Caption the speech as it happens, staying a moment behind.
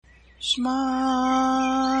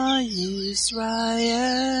Shema Yisrael,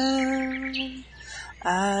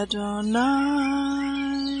 Adonai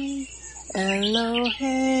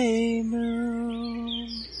Eloheinu,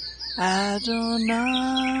 Adonai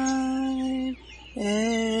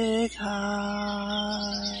Echad,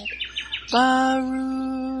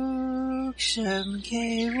 Baruch Shem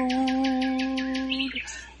Kevod,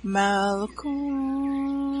 Malkuto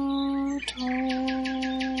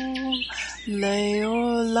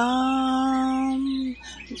Leolam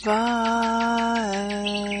Vaed.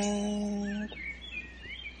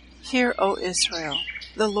 Hear, O Israel,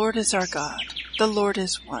 the Lord is our God, the Lord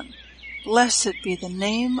is one. Blessed be the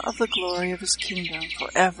name of the glory of his kingdom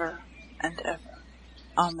forever and ever.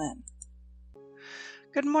 Amen.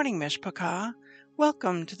 Good morning, Mishpachah.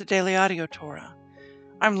 Welcome to the Daily Audio Torah.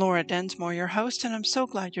 I'm Laura Densmore, your host, and I'm so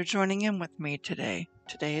glad you're joining in with me today.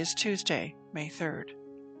 Today is Tuesday, May 3rd.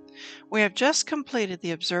 We have just completed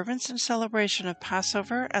the observance and celebration of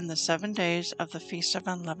Passover and the 7 days of the Feast of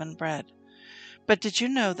Unleavened Bread. But did you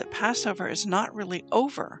know that Passover is not really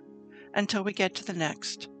over until we get to the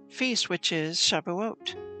next feast, which is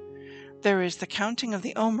Shavuot? There is the counting of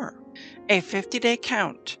the Omer, a 50-day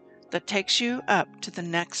count that takes you up to the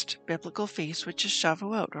next biblical feast, which is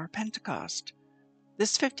Shavuot or Pentecost.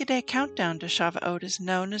 This 50-day countdown to Shavuot is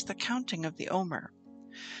known as the counting of the Omer.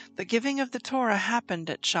 The giving of the Torah happened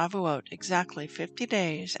at Shavuot exactly 50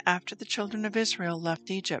 days after the children of Israel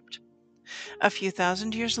left Egypt. A few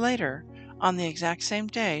thousand years later, on the exact same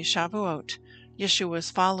day, Shavuot,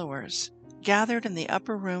 Yeshua's followers gathered in the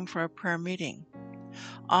upper room for a prayer meeting.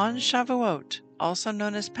 On Shavuot, also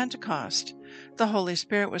known as Pentecost, the Holy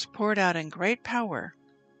Spirit was poured out in great power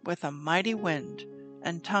with a mighty wind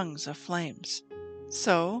and tongues of flames.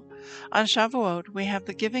 So, on Shavuot, we have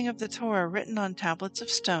the giving of the Torah written on tablets of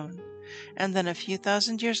stone, and then a few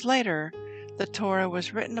thousand years later, the Torah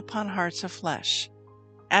was written upon hearts of flesh,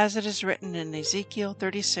 as it is written in Ezekiel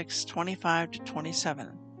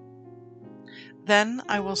 36:25-27. Then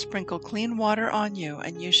I will sprinkle clean water on you,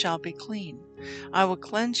 and you shall be clean. I will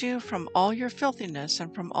cleanse you from all your filthiness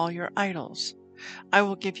and from all your idols. I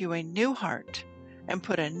will give you a new heart and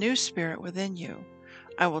put a new spirit within you.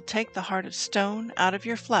 I will take the heart of stone out of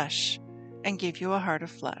your flesh and give you a heart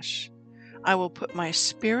of flesh. I will put my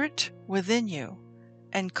spirit within you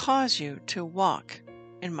and cause you to walk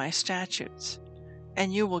in my statutes,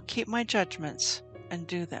 and you will keep my judgments and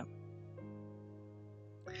do them.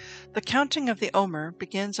 The counting of the Omer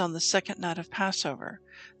begins on the second night of Passover.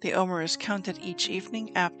 The Omer is counted each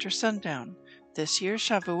evening after sundown. This year,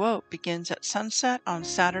 Shavuot begins at sunset on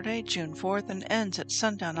Saturday, June 4th, and ends at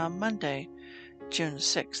sundown on Monday, June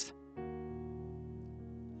 6th.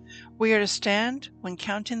 We are to stand when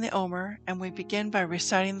counting the Omer, and we begin by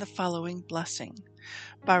reciting the following blessing.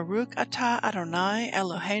 Baruch atah Adonai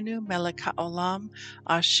Eloheinu melech haolam,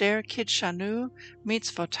 asher kidshanu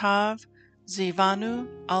mitzvotav zivanu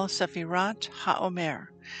al sefirat haomer.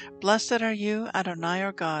 Blessed are you, Adonai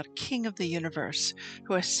our God, King of the universe,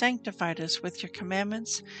 who has sanctified us with your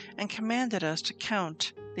commandments and commanded us to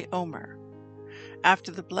count the Omer.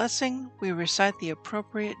 After the blessing, we recite the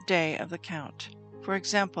appropriate day of the count. For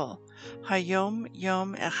example, Hayom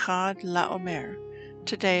Yom Echad LaOmer.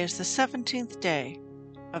 Today is the 17th day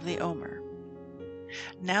of the Omer.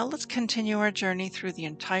 Now let's continue our journey through the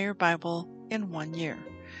entire Bible in 1 year.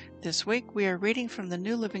 This week we are reading from the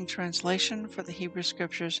New Living Translation for the Hebrew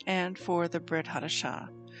Scriptures and for the Brit Hadashah.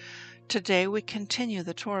 Today we continue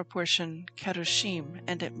the Torah portion Kedoshim,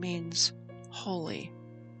 and it means holy.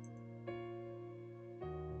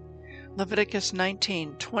 Leviticus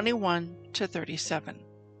 19:21-37.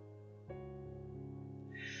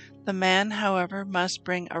 The man, however, must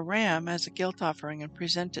bring a ram as a guilt offering and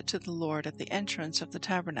present it to the Lord at the entrance of the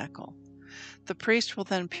tabernacle. The priest will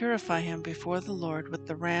then purify him before the Lord with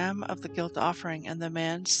the ram of the guilt offering, and the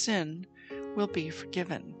man's sin will be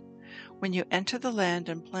forgiven. When you enter the land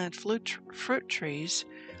and plant fruit trees,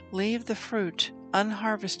 leave the fruit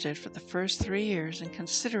unharvested for the first 3 years and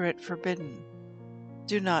consider it forbidden.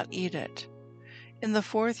 Do not eat it. In the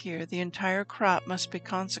 4th year, the entire crop must be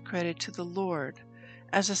consecrated to the Lord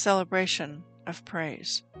as a celebration of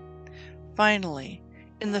praise. Finally,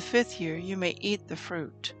 in the 5th year, you may eat the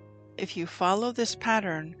fruit. If you follow this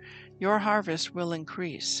pattern, your harvest will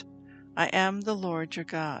increase. I am the Lord your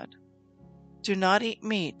God. Do not eat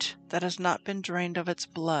meat that has not been drained of its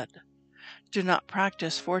blood. Do not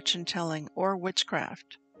practice fortune-telling or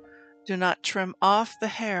witchcraft. Do not trim off the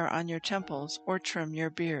hair on your temples or trim your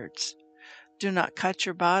beards. Do not cut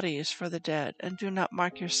your bodies for the dead, and do not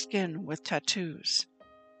mark your skin with tattoos.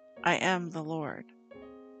 I am the Lord.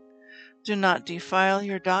 Do not defile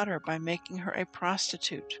your daughter by making her a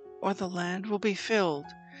prostitute. or the land will be filled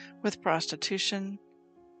with prostitution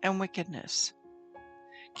and wickedness.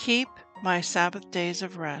 Keep my Sabbath days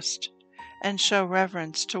of rest, and show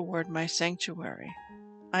reverence toward my sanctuary.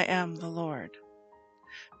 I am the Lord.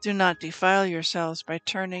 Do not defile yourselves by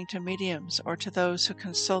turning to mediums or to those who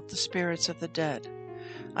consult the spirits of the dead.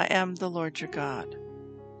 I am the Lord your God.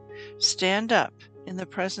 Stand up in the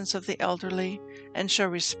presence of the elderly and show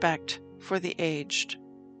respect for the aged.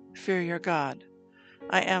 Fear your God.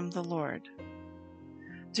 I am the Lord.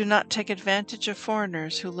 Do not take advantage of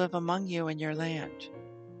foreigners who live among you in your land.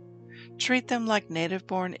 Treat them like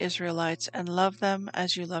native-born Israelites and love them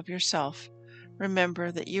as you love yourself.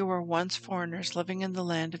 Remember that you were once foreigners living in the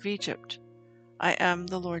land of Egypt. I am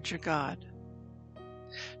the Lord your God.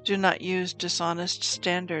 Do not use dishonest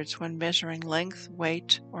standards when measuring length,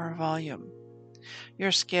 weight, or volume.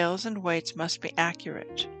 Your scales and weights must be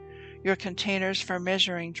accurate. Your containers for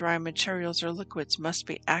measuring dry materials or liquids must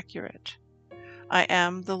be accurate. I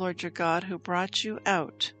am the Lord your God who brought you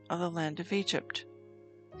out of the land of Egypt.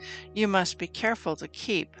 You must be careful to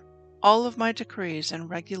keep all of my decrees and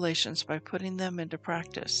regulations by putting them into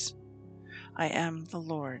practice. I am the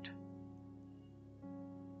Lord.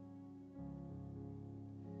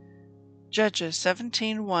 Judges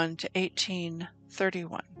 17:1 to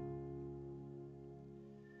 18:31.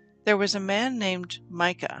 There was a man named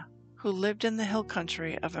Micah who lived in the hill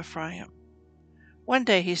country of Ephraim. One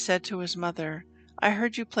day he said to his mother, I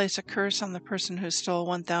heard you place a curse on the person who stole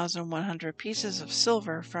 1,100 pieces of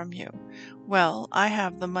silver from you. Well, I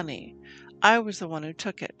have the money. I was the one who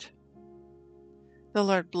took it. The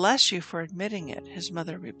Lord bless you for admitting it, his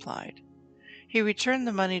mother replied. He returned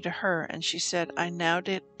the money to her, and she said, I now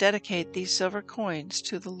dedicate these silver coins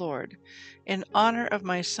to the Lord. In honor of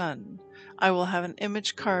my son, I will have an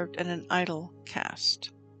image carved and an idol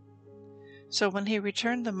cast. So when he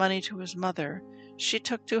returned the money to his mother, she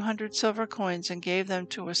took 200 silver coins and gave them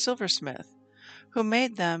to a silversmith, who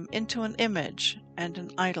made them into an image and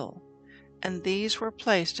an idol, and these were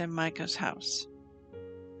placed in Micah's house.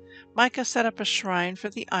 Micah set up a shrine for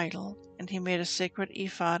the idol, and he made a sacred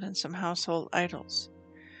ephod and some household idols.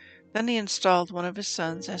 Then he installed one of his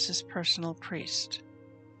sons as his personal priest.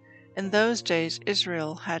 In those days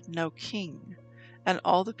Israel had no king, and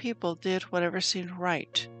all the people did whatever seemed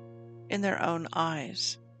right in their own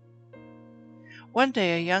eyes. One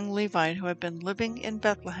day a young Levite who had been living in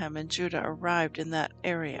Bethlehem in Judah arrived in that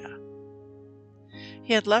area.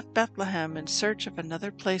 He had left Bethlehem in search of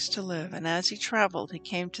another place to live, and as he traveled he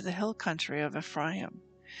came to the hill country of Ephraim.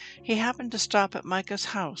 He happened to stop at Micah's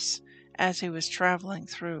house as he was traveling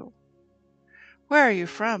through. Where are you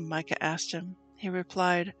from? Micah asked him. He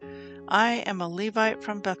replied, I am a Levite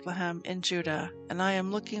from Bethlehem in Judah, and I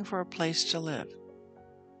am looking for a place to live.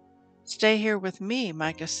 Stay here with me,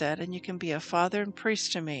 Micah said, and you can be a father and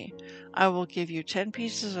priest to me. I will give you 10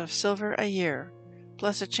 pieces of silver a year,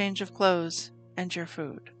 plus a change of clothes and your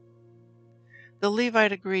food. The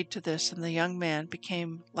Levite agreed to this, and the young man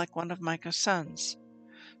became like one of Micah's sons.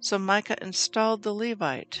 So Micah installed the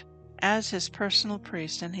Levite as his personal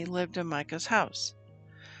priest, and he lived in Micah's house.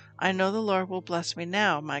 I know the Lord will bless me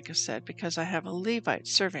now, Micah said, because I have a Levite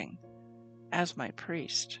serving as my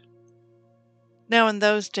priest. Now in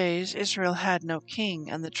those days Israel had no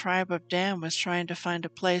king, and the tribe of Dan was trying to find a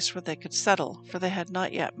place where they could settle, for they had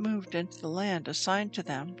not yet moved into the land assigned to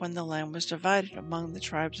them when the land was divided among the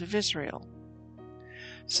tribes of Israel.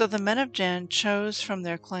 So the men of Dan chose from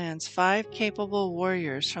their clans 5 capable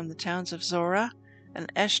warriors from the towns of Zorah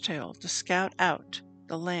and Eshtaol to scout out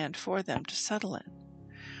the land for them to settle in.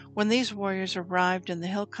 When these warriors arrived in the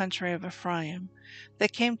hill country of Ephraim, they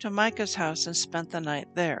came to Micah's house and spent the night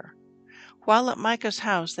there. While at Micah's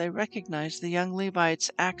house, they recognized the young Levite's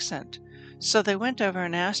accent, so they went over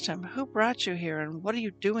and asked him, Who brought you here, and what are you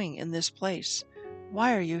doing in this place?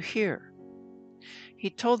 Why are you here? He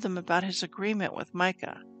told them about his agreement with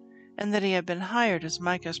Micah, and that he had been hired as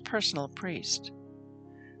Micah's personal priest.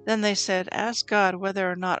 Then they said, Ask God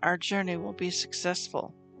whether or not our journey will be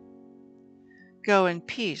successful. Go in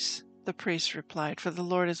peace, the priest replied, for the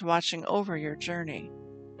Lord is watching over your journey.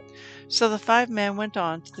 So the 5 men went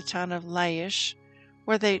on to the town of Laish,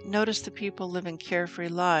 where they noticed the people living carefree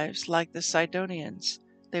lives like the Sidonians.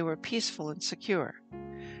 They were peaceful and secure.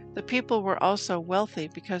 The people were also wealthy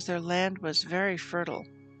because their land was very fertile,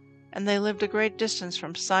 and they lived a great distance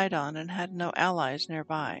from Sidon and had no allies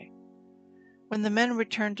nearby. When the men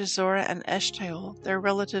returned to Zorah and Eshtaol, their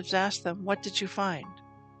relatives asked them, What did you find?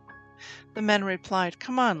 The men replied,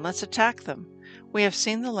 Come on, let's attack them. We have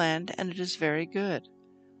seen the land, and it is very good.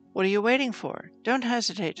 What are you waiting for? Don't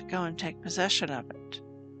hesitate to go and take possession of it.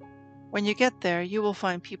 When you get there, you will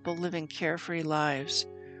find people living carefree lives,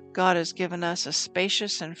 God has given us a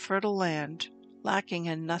spacious and fertile land, lacking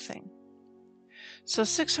in nothing. So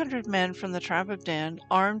 600 men from the tribe of Dan,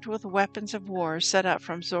 armed with weapons of war, set out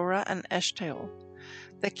from Zorah and Eshtaol.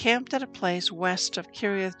 They camped at a place west of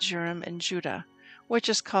Kiriath-jearim in Judah, which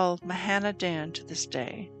is called Mahanadan to this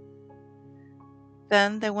day.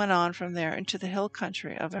 Then they went on from there into the hill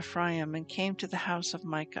country of Ephraim and came to the house of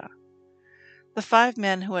Micah. The 5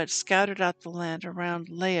 men who had scouted out the land around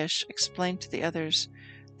Laish explained to the others,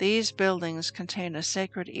 "These buildings contain a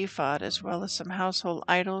sacred ephod as well as some household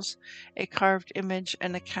idols, a carved image,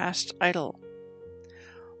 and a cast idol.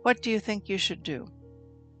 What do you think you should do?"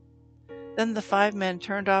 Then the 5 men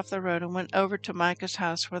turned off the road and went over to Micah's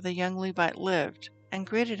house where the young Levite lived, and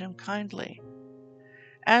greeted him kindly.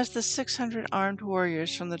 As the 600 armed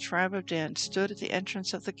warriors from the tribe of Dan stood at the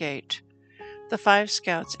entrance of the gate, the 5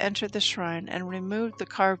 scouts entered the shrine and removed the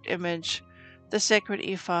carved image, the sacred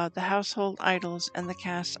ephod, the household idols, and the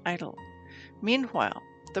cast idol. Meanwhile,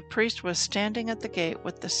 the priest was standing at the gate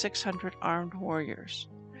with the 600 armed warriors.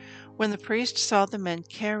 When the priest saw the men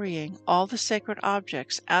carrying all the sacred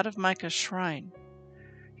objects out of Micah's shrine,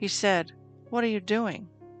 he said, "What are you doing?"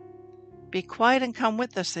 "Be quiet and come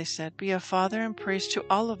with us," they said. "Be a father and priest to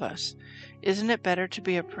all of us. Isn't it better to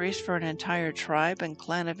be a priest for an entire tribe and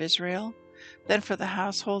clan of Israel than for the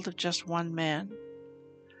household of just one man?"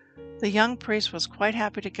 The young priest was quite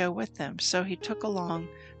happy to go with them, so he took along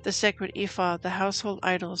the sacred ephod, the household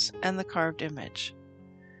idols, and the carved image.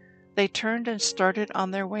 They turned and started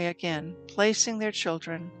on their way again, placing their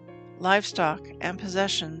children, livestock, and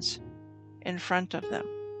possessions in front of them.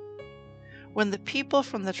 When the people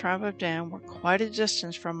from the tribe of Dan were quite a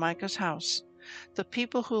distance from Micah's house, the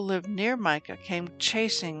people who lived near Micah came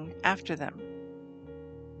chasing after them.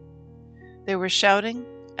 They were shouting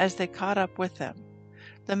as they caught up with them.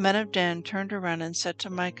 The men of Dan turned around and said to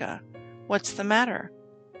Micah, "What's the matter?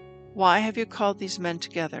 Why have you called these men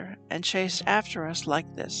together and chased after us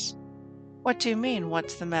like this?" "What do you mean,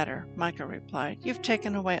 what's the matter?" Micah replied. "You've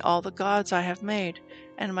taken away all the gods I have made,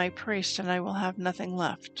 and my priests, and I will have nothing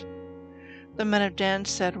left." The men of Dan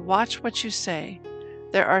said, "Watch what you say.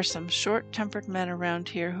 There are some short-tempered men around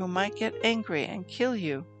here who might get angry and kill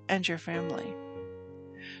you and your family."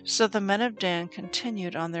 So the men of Dan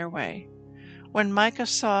continued on their way. When Micah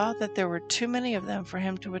saw that there were too many of them for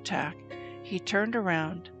him to attack, he turned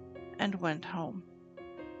around and went home.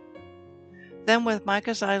 Then with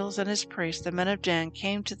Micah's idols and his priests, the men of Dan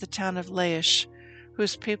came to the town of Laish,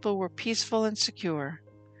 whose people were peaceful and secure.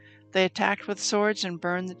 They attacked with swords and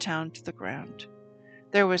burned the town to the ground.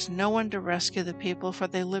 There was no one to rescue the people, for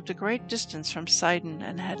they lived a great distance from Sidon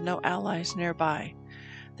and had no allies nearby.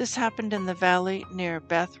 This happened in the valley near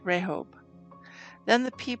Beth Rehob. Then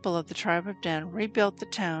the people of the tribe of Dan rebuilt the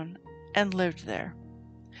town and lived there.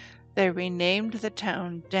 They renamed the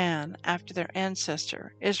town Dan after their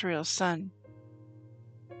ancestor, Israel's son.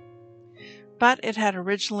 But it had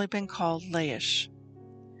originally been called Laish.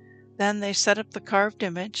 Then they set up the carved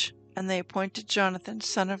image, and they appointed Jonathan,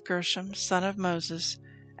 son of Gershom, son of Moses,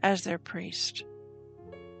 as their priest.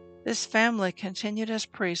 This family continued as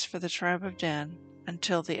priests for the tribe of Dan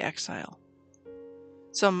until the exile.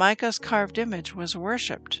 So Micah's carved image was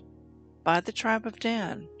worshipped by the tribe of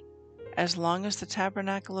Dan as long as the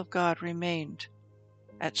tabernacle of God remained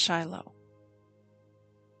at Shiloh.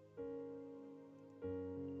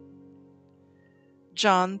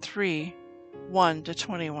 John 3,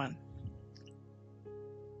 1-21.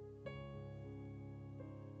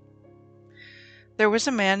 There was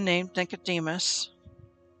a man named Nicodemus,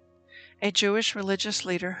 a Jewish religious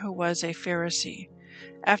leader who was a Pharisee.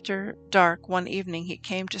 After dark one evening he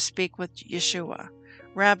came to speak with Yeshua.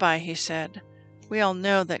 "Rabbi," he said, "we all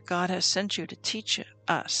know that God has sent you to teach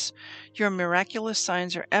us. Your miraculous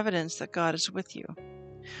signs are evidence that God is with you."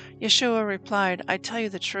 Yeshua replied, "I tell you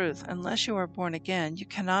the truth, unless you are born again, you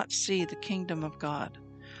cannot see the kingdom of God."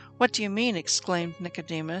 "What do you mean?" exclaimed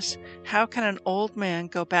Nicodemus. "How can an old man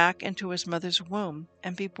go back into his mother's womb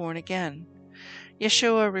and be born again?"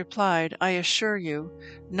 Yeshua replied, "I assure you,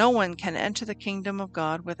 no one can enter the kingdom of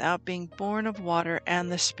God without being born of water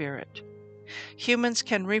and the Spirit. Humans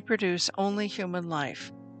can reproduce only human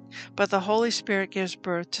life, but the Holy Spirit gives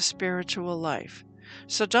birth to spiritual life.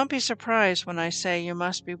 So don't be surprised when I say you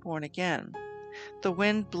must be born again. The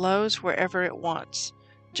wind blows wherever it wants.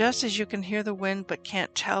 Just as you can hear the wind but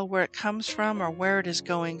can't tell where it comes from or where it is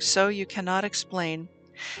going, so you cannot explain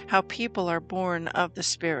how people are born of the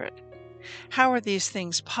Spirit." "How are these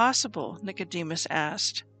things possible?" Nicodemus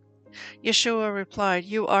asked. Yeshua replied,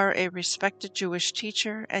 "You are a respected Jewish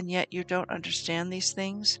teacher, and yet you don't understand these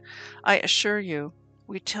things? I assure you,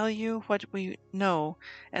 We tell you what we know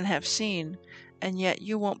and have seen, and yet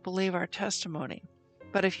you won't believe our testimony.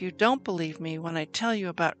 But if you don't believe me when I tell you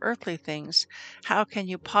about earthly things, how can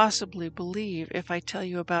you possibly believe if I tell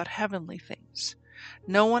you about heavenly things?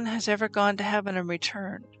 No one has ever gone to heaven and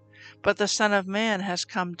returned, but the Son of Man has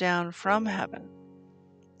come down from heaven.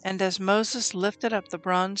 And as Moses lifted up the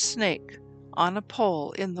bronze snake on a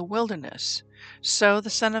pole in the wilderness, so the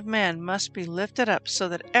Son of Man must be lifted up so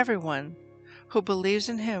that everyone who believes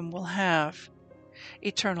in him will have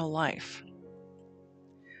eternal life.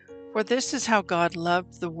 For this is how God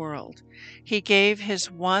loved the world. He gave his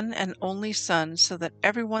one and only Son so that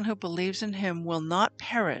everyone who believes in him will not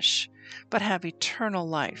perish, but have eternal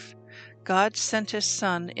life. God sent his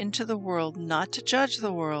Son into the world not to judge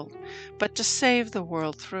the world, but to save the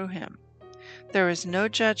world through him. There is no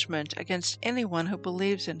judgment against anyone who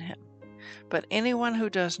believes in him. But anyone who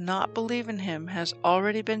does not believe in him has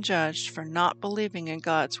already been judged for not believing in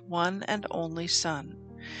God's one and only Son.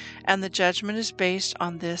 And the judgment is based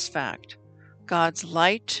on this fact: God's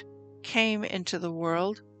light came into the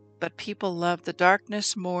world, but people loved the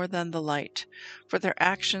darkness more than the light, for their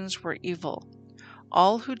actions were evil.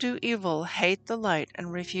 All who do evil hate the light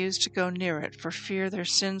and refuse to go near it for fear their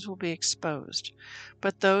sins will be exposed.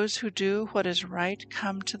 But those who do what is right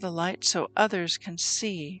come to the light so others can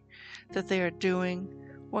see that they are doing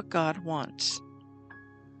what God wants.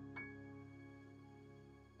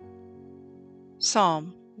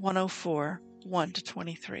 Psalm 104,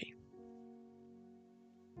 1-23.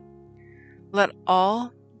 Let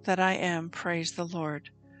all that I am praise the Lord.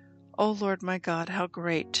 O Lord my God, how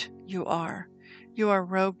great you are! You are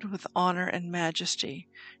robed with honor and majesty.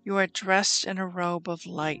 You are dressed in a robe of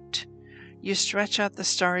light. You stretch out the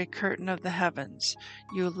starry curtain of the heavens.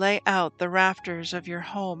 You lay out the rafters of your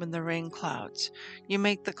home in the rain clouds. You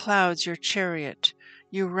make the clouds your chariot.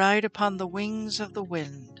 You ride upon the wings of the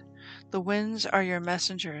wind. The winds are your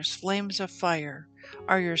messengers. Flames of fire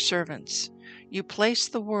are your servants. You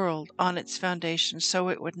placed the world on its foundation so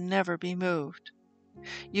it would never be moved.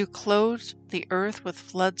 You clothed the earth with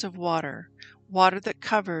floods of water, water that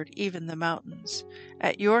covered even the mountains.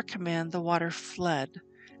 At your command the water fled.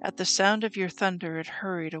 At the sound of your thunder it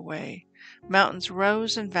hurried away. Mountains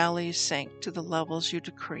rose and valleys sank to the levels you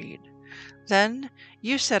decreed. Then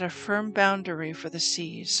you set a firm boundary for the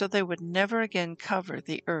seas, so they would never again cover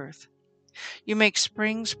the earth. You make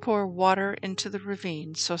springs pour water into the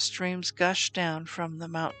ravines, so streams gush down from the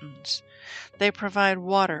mountains. They provide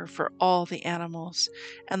water for all the animals,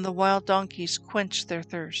 and the wild donkeys quench their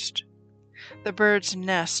thirst. The birds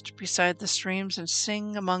nest beside the streams and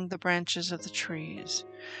sing among the branches of the trees.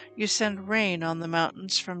 You send rain on the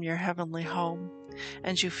mountains from your heavenly home,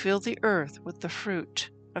 and you fill the earth with the fruit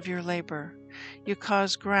of your labor. You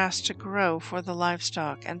cause grass to grow for the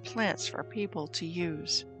livestock and plants for people to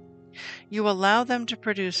use. You allow them to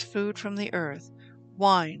produce food from the earth,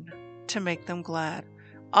 wine to make them glad,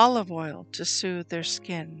 olive oil to soothe their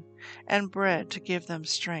skin, and bread to give them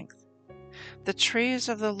strength. The trees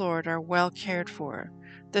of the Lord are well cared for,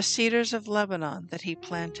 the cedars of Lebanon that he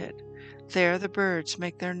planted. There the birds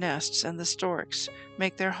make their nests, and the storks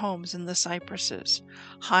make their homes in the cypresses.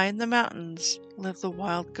 High in the mountains live the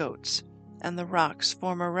wild goats, and the rocks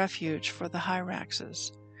form a refuge for the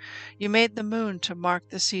hyraxes. You made the moon to mark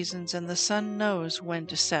the seasons, and the sun knows when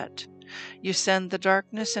to set. You send the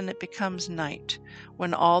darkness, and it becomes night,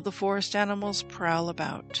 when all the forest animals prowl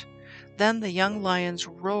about. Then the young lions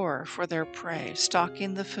roar for their prey,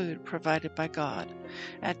 stalking the food provided by God.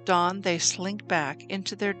 At dawn they slink back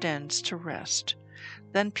into their dens to rest.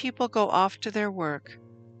 Then people go off to their work,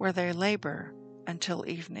 where they labor until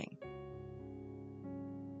evening.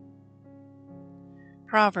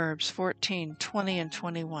 Proverbs 14:20 and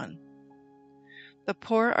 21. The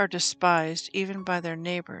poor are despised even by their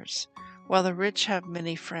neighbors, while the rich have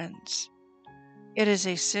many friends. It is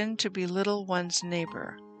a sin to belittle one's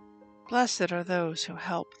neighbor. Blessed are those who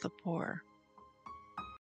help the poor.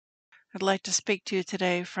 I'd like to speak to you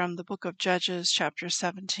today from the book of Judges, chapters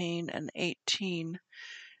 17 and 18.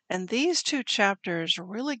 And these two chapters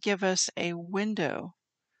really give us a window,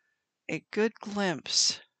 a good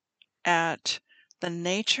glimpse at the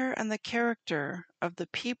nature and the character of the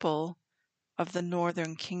people of the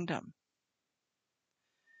northern kingdom.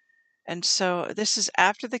 And so this is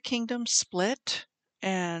after the kingdom split,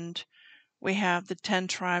 and we have the 10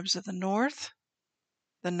 tribes of the north,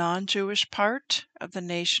 the non-Jewish part of the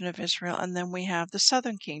nation of Israel, and then we have the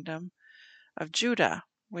southern kingdom of Judah,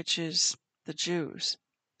 which is the Jews.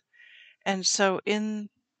 And so in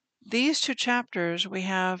these two chapters, we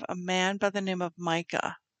have a man by the name of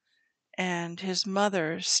Micah, and his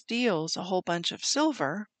mother steals a whole bunch of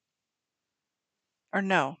silver Or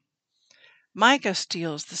no, Micah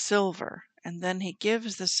steals the silver, and then he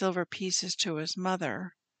gives the silver pieces to his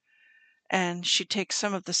mother, and she takes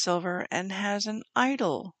some of the silver and has an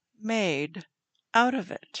idol made out of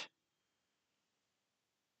it.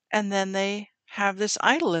 And then they have this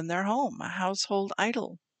idol in their home, a household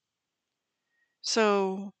idol.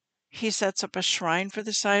 So he sets up a shrine for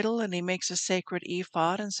this idol, and he makes a sacred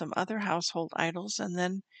ephod and some other household idols, and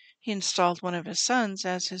then he installed one of his sons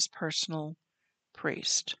as his personal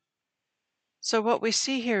priest. So what we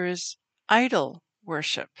see here is idol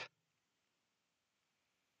worship.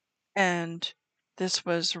 And this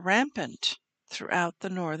was rampant throughout the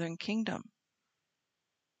northern kingdom.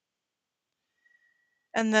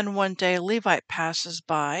 And then one day a Levite passes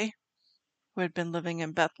by who had been living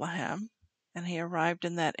in Bethlehem, and he arrived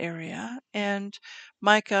in that area, and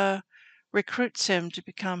Micah recruits him to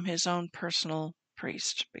become his own personal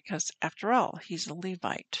priest, because after all, he's a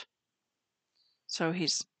Levite. So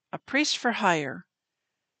he's a priest for hire,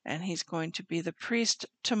 and he's going to be the priest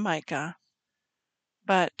to Micah.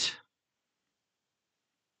 But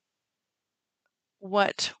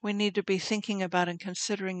what we need to be thinking about and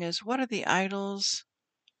considering is, what are the idols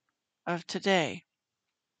of today?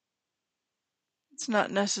 It's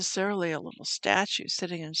not necessarily a little statue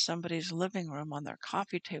sitting in somebody's living room on their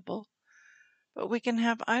coffee table, but we can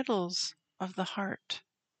have idols of the heart.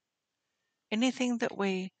 Anything that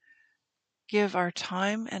we give our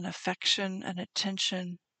time and affection and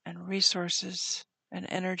attention and resources and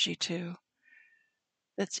energy to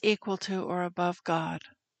that's equal to or above God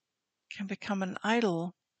can become an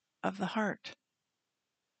idol of the heart.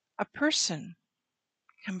 A person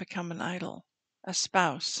can become an idol, a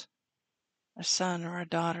spouse, a son or a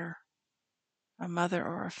daughter, a mother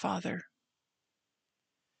or a father.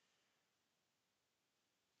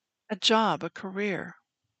 A job, a career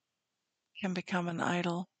can become an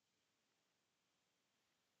idol.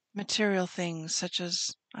 Material things such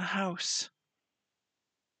as a house.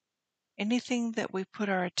 Anything that we put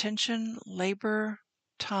our attention, labor,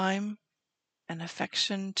 time, and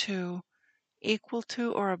affection to equal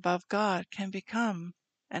to or above God can become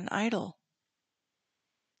an idol.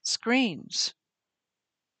 Screens.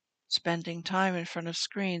 Spending time in front of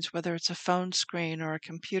screens, whether it's a phone screen or a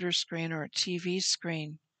computer screen or a TV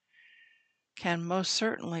screen, can most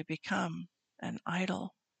certainly become an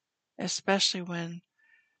idol, especially when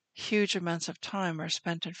huge amounts of time are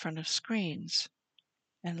spent in front of screens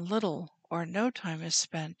and little or no time is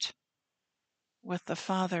spent with the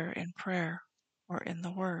Father in prayer or in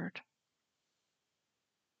the Word.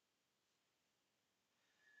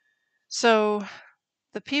 So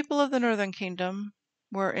the people of the northern kingdom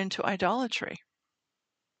were into idolatry.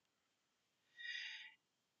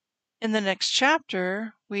 In the next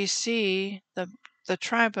chapter, we see the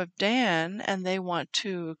tribe of Dan, and they want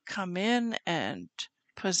to come in and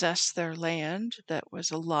possess their land that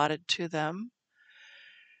was allotted to them.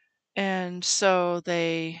 And so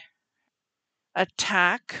they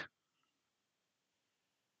attack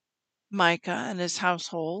Micah and his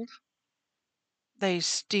household. They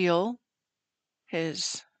steal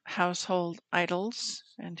his household idols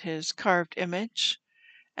and his carved image,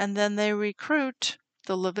 and then they recruit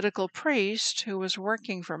the Levitical priest who was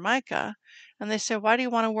working for Micah, and they say, why do you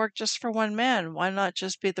want to work just for one man? Why not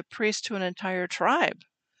just be the priest to an entire tribe,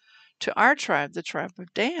 to our tribe, the tribe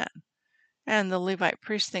of Dan? And the Levite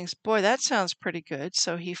priest thinks, boy, that sounds pretty good,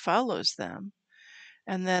 so he follows them.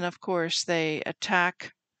 And then, of course, they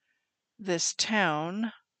attack this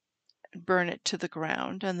town, burn it to the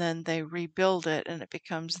ground, and then they rebuild it, and it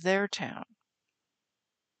becomes their town.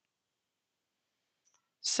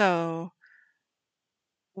 So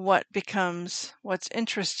what's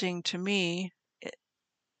interesting to me,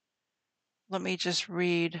 let me just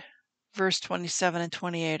read verse 27 and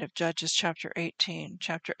 28 of Judges chapter 18.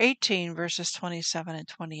 Chapter 18, verses 27 and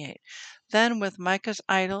 28. Then with Micah's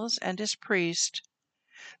idols and his priest,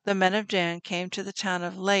 the men of Dan came to the town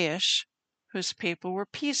of Laish, whose people were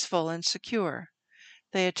peaceful and secure.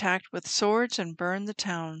 They attacked with swords and burned the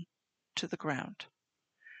town to the ground.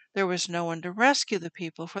 There was no one to rescue the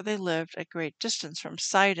people, for they lived a great distance from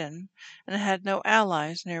Sidon and had no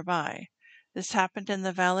allies nearby. This happened in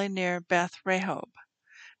the valley near Beth Rehob.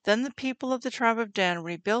 Then the people of the tribe of Dan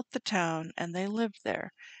rebuilt the town, and they lived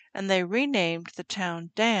there. And they renamed the town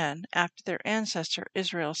Dan after their ancestor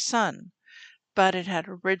Israel's son, but it had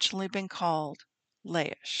originally been called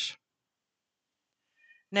Laish.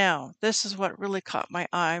 Now, this is what really caught my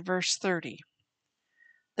eye, verse 30.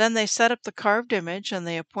 Then they set up the carved image, and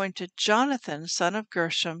they appointed Jonathan, son of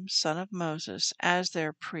Gershom, son of Moses, as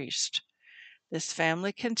their priest. This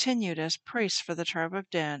family continued as priests for the tribe of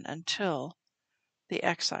Dan until the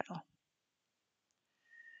exile.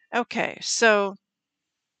 Okay, so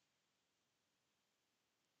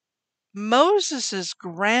Moses'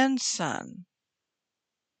 grandson,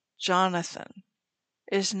 Jonathan,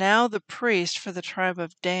 is now the priest for the tribe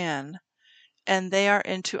of Dan, and they are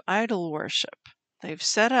into idol worship. They've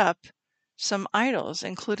set up some idols,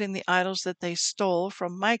 including the idols that they stole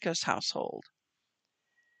from Micah's household.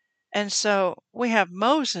 And so we have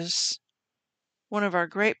Moses, one of our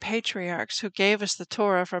great patriarchs who gave us the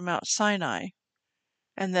Torah from Mount Sinai,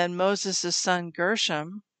 and then Moses' son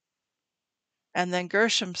Gershom, and then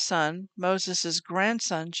Gershom's son, Moses'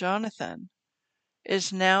 grandson Jonathan,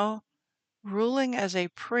 is now ruling as a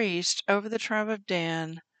priest over the tribe of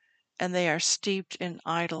Dan, and they are steeped in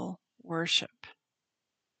idol worship.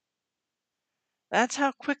 That's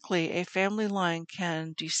how quickly a family line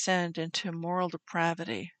can descend into moral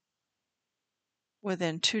depravity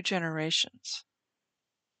within 2 generations.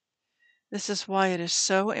 This is why it is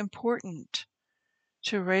so important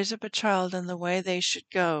to raise up a child in the way they should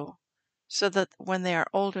go, so that when they are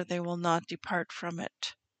older they will not depart from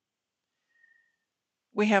it.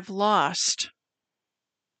 We have lost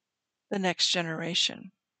the next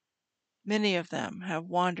generation. Many of them have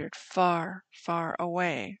wandered far, far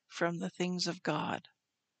away from the things of God.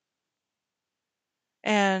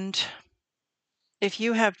 And if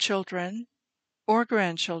you have children or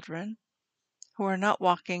grandchildren who are not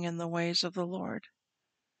walking in the ways of the Lord,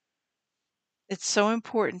 it's so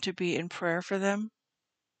important to be in prayer for them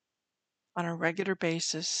on a regular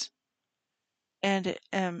basis, and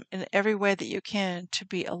in every way that you can to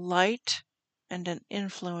be a light and an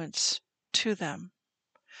influence to them,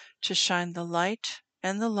 to shine the light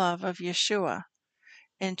and the love of Yeshua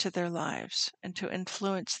into their lives and to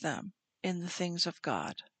influence them in the things of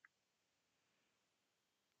God.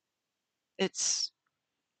 It's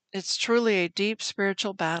truly a deep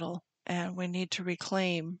spiritual battle, and we need to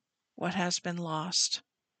reclaim what has been lost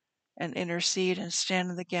and intercede and stand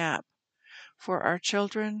in the gap for our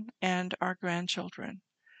children and our grandchildren.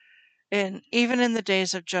 And even in the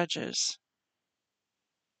days of Judges,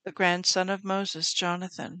 the grandson of Moses,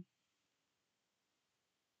 Jonathan,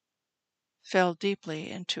 fell deeply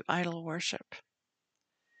into idol worship.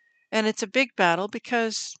 And it's a big battle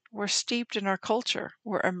because we're steeped in our culture.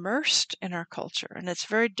 We're immersed in our culture, and it's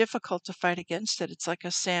very difficult to fight against it. It's like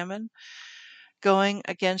a salmon going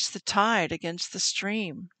against the tide, against the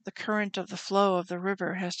stream. The current of the flow of the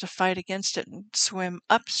river has to fight against it and swim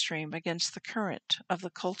upstream against the current of the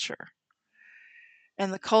culture.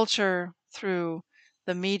 And the culture, through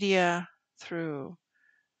the media, through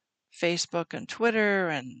Facebook and Twitter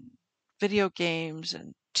and video games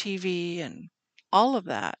and TV and all of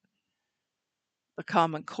that, the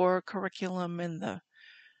Common Core curriculum in the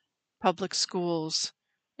public schools,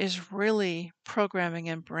 is really programming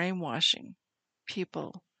and brainwashing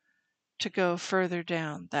people to go further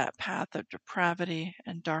down that path of depravity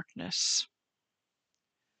and darkness.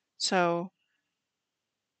 So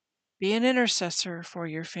be an intercessor for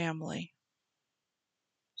your family.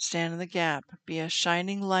 Stand in the gap. Be a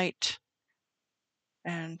shining light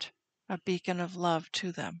and a beacon of love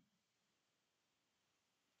to them.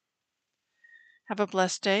 Have a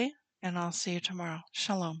blessed day, and I'll see you tomorrow.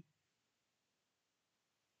 Shalom.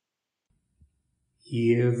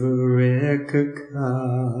 Yevrekka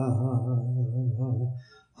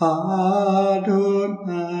Adonai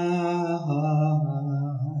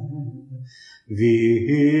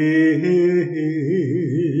Vish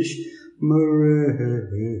Mereka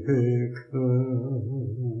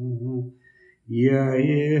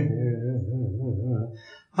Yair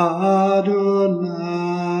Adonai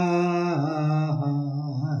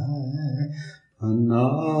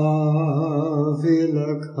Panavilaka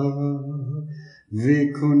Vikuneka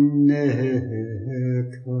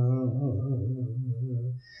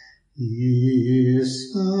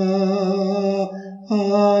Isa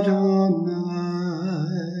Adonai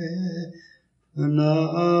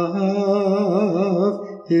Panav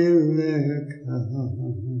Ileka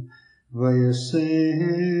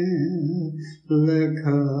Vayasen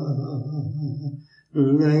Leka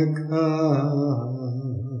Leka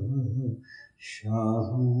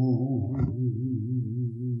Shalom.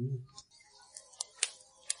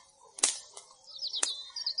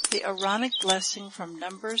 The Aaronic blessing from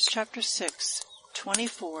Numbers chapter 6,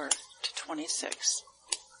 24 to 26.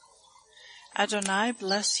 Adonai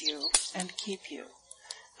bless you and keep you.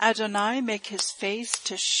 Adonai make his face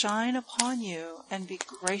to shine upon you and be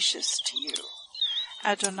gracious to you.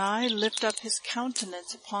 Adonai lift up his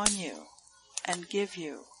countenance upon you and give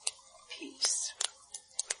you peace.